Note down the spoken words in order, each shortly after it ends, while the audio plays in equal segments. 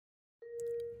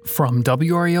From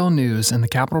WREL News and the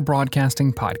Capital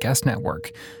Broadcasting Podcast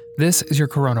Network, this is your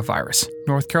Coronavirus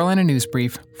North Carolina News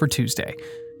Brief for Tuesday,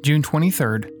 June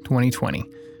 23rd, 2020.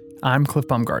 I'm Cliff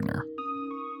Baumgardner.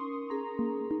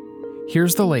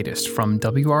 Here's the latest from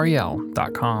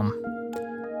WREL.com.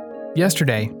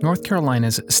 Yesterday, North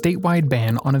Carolina's statewide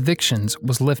ban on evictions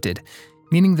was lifted,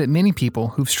 meaning that many people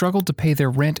who've struggled to pay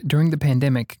their rent during the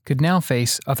pandemic could now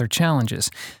face other challenges.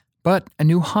 But a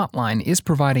new hotline is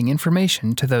providing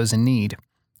information to those in need.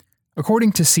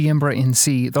 According to Siembra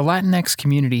NC, the Latinx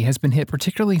community has been hit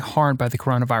particularly hard by the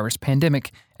coronavirus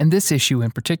pandemic, and this issue in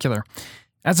particular.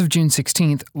 As of June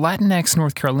 16th, Latinx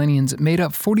North Carolinians made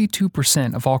up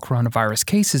 42% of all coronavirus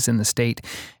cases in the state,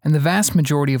 and the vast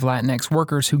majority of Latinx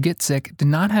workers who get sick do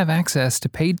not have access to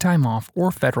paid time off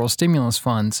or federal stimulus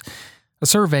funds. A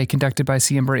survey conducted by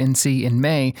Siembra NC in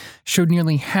May showed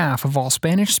nearly half of all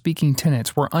Spanish-speaking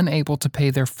tenants were unable to pay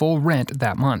their full rent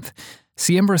that month.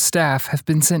 Siembra's staff have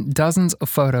been sent dozens of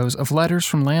photos of letters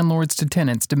from landlords to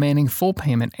tenants demanding full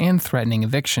payment and threatening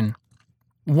eviction.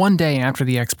 One day after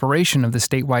the expiration of the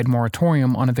statewide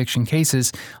moratorium on eviction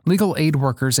cases, legal aid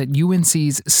workers at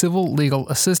UNC's Civil Legal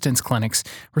Assistance Clinics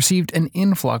received an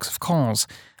influx of calls.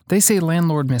 They say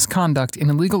landlord misconduct and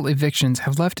illegal evictions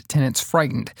have left tenants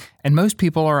frightened, and most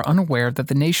people are unaware that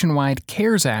the nationwide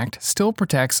CARES Act still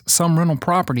protects some rental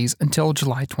properties until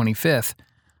July 25th.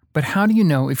 But how do you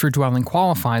know if your dwelling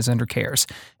qualifies under CARES,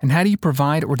 and how do you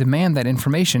provide or demand that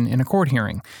information in a court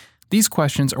hearing? These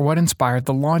questions are what inspired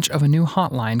the launch of a new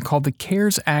hotline called the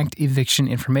CARES Act Eviction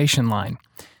Information Line.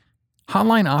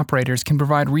 Hotline operators can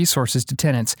provide resources to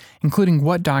tenants, including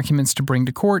what documents to bring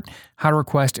to court, how to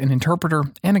request an interpreter,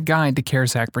 and a guide to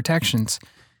CARES Act protections.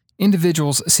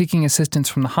 Individuals seeking assistance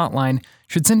from the hotline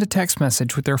should send a text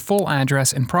message with their full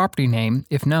address and property name,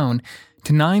 if known,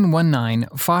 to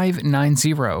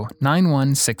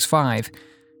 919-590-9165.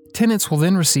 Tenants will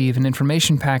then receive an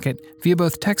information packet via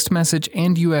both text message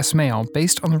and U.S. mail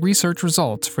based on the research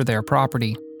results for their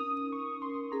property.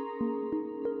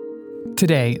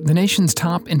 Today, the nation's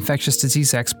top infectious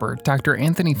disease expert, Dr.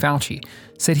 Anthony Fauci,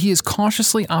 said he is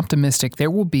cautiously optimistic there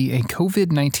will be a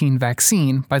COVID-19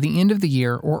 vaccine by the end of the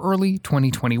year or early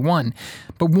 2021,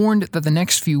 but warned that the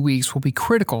next few weeks will be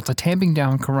critical to tamping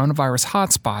down coronavirus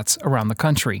hotspots around the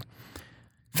country.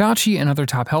 Fauci and other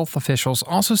top health officials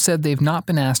also said they've not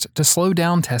been asked to slow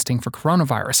down testing for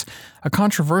coronavirus, a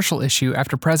controversial issue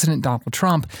after President Donald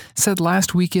Trump said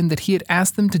last weekend that he had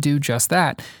asked them to do just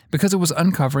that because it was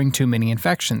uncovering too many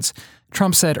infections.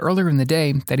 Trump said earlier in the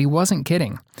day that he wasn't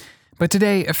kidding. But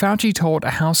today, Fauci told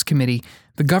a House committee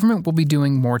the government will be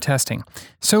doing more testing.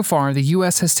 So far, the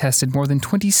U.S. has tested more than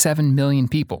 27 million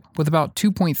people, with about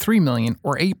 2.3 million,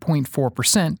 or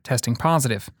 8.4%, testing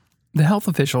positive. The health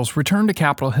officials returned to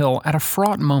Capitol Hill at a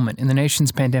fraught moment in the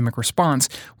nation's pandemic response,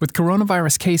 with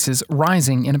coronavirus cases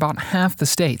rising in about half the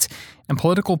states and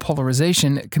political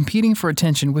polarization competing for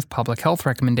attention with public health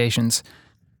recommendations.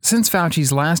 Since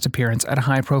Fauci's last appearance at a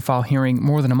high-profile hearing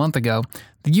more than a month ago,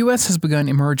 the U.S. has begun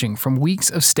emerging from weeks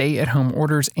of stay-at-home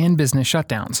orders and business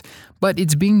shutdowns, but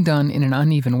it's being done in an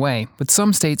uneven way, with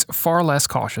some states far less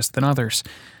cautious than others.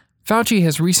 Fauci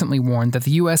has recently warned that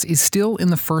the U.S. is still in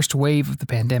the first wave of the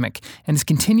pandemic and has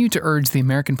continued to urge the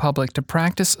American public to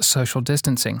practice social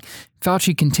distancing.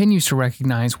 Fauci continues to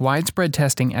recognize widespread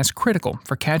testing as critical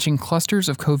for catching clusters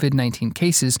of COVID-19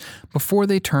 cases before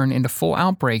they turn into full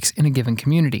outbreaks in a given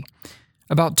community.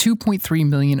 About 2.3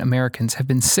 million Americans have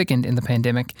been sickened in the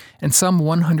pandemic, and some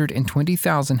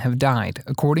 120,000 have died,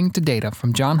 according to data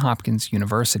from Johns Hopkins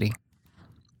University.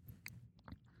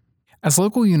 As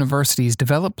local universities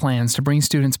develop plans to bring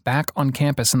students back on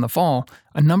campus in the fall,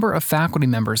 a number of faculty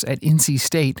members at NC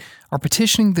State are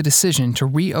petitioning the decision to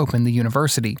reopen the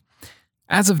university.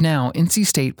 As of now, NC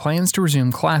State plans to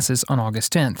resume classes on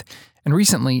August 10th, and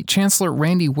recently, Chancellor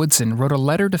Randy Woodson wrote a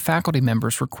letter to faculty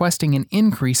members requesting an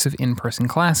increase of in-person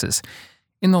classes.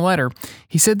 In the letter,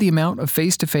 he said the amount of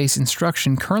face-to-face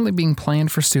instruction currently being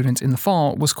planned for students in the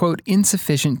fall was, quote,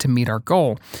 insufficient to meet our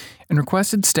goal, and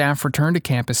requested staff return to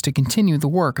campus to continue the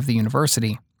work of the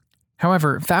university.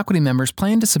 However, faculty members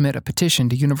plan to submit a petition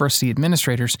to university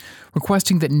administrators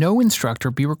requesting that no instructor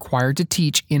be required to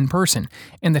teach in person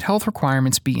and that health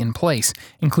requirements be in place,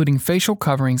 including facial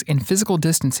coverings and physical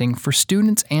distancing for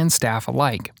students and staff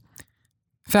alike.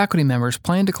 Faculty members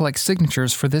plan to collect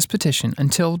signatures for this petition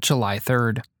until July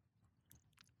 3rd.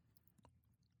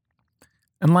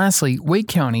 And lastly, Wake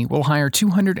County will hire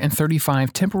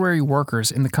 235 temporary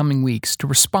workers in the coming weeks to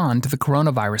respond to the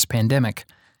coronavirus pandemic.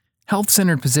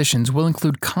 Health-centered positions will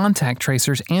include contact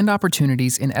tracers and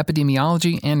opportunities in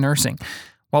epidemiology and nursing,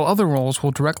 while other roles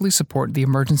will directly support the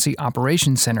Emergency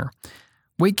Operations Center.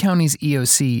 Wake County's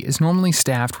EOC is normally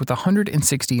staffed with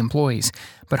 160 employees,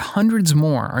 but hundreds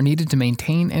more are needed to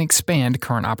maintain and expand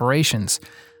current operations.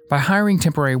 By hiring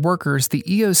temporary workers, the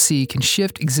EOC can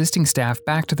shift existing staff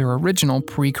back to their original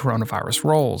pre-coronavirus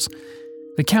roles.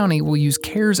 The county will use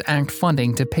CARES Act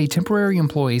funding to pay temporary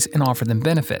employees and offer them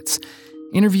benefits.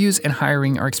 Interviews and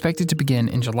hiring are expected to begin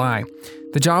in July.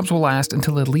 The jobs will last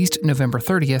until at least November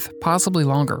 30th, possibly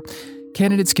longer.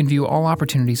 Candidates can view all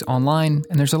opportunities online,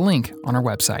 and there's a link on our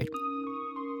website.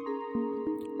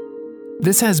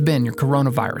 This has been your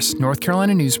Coronavirus North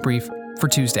Carolina News Brief for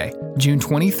Tuesday, June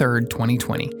 23rd,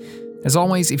 2020. As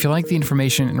always, if you like the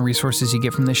information and resources you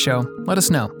get from this show, let us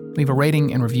know. Leave a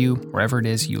rating and review wherever it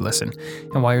is you listen.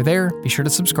 And while you're there, be sure to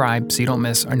subscribe so you don't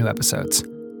miss our new episodes.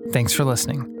 Thanks for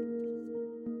listening.